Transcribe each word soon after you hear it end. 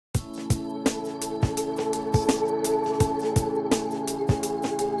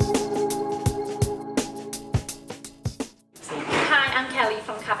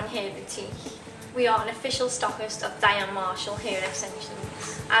Boutique. We are an official stockist of Dianne Marshall hair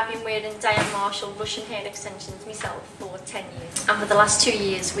extensions. I've been wearing Dianne Marshall Russian hair extensions myself for 10 years, and for the last 2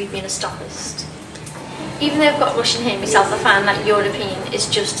 years we've been a stockist. Even though I've got Russian hair myself, I find that European is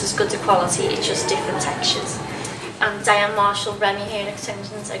just as good a quality, it's just different textures. And Dianne Marshall Remy hair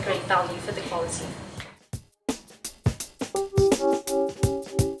extensions are great value for the quality.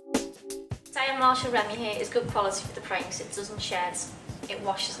 Dianne Marshall Remy hair is good quality for the price. It doesn't shed, it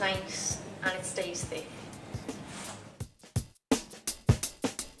washes nice, and it stays thick.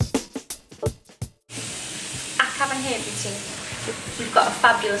 At Cavern Hair Boutique, we've got a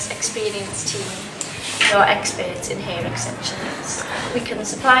fabulous experienced team who are experts in hair extensions. We can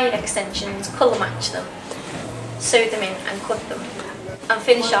supply extensions, colour match them, sew them in and cut them, and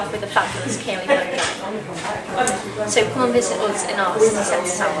finish off with a fabulous curly blow dry. So come and visit us in our city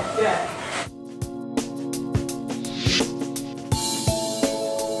centre tower.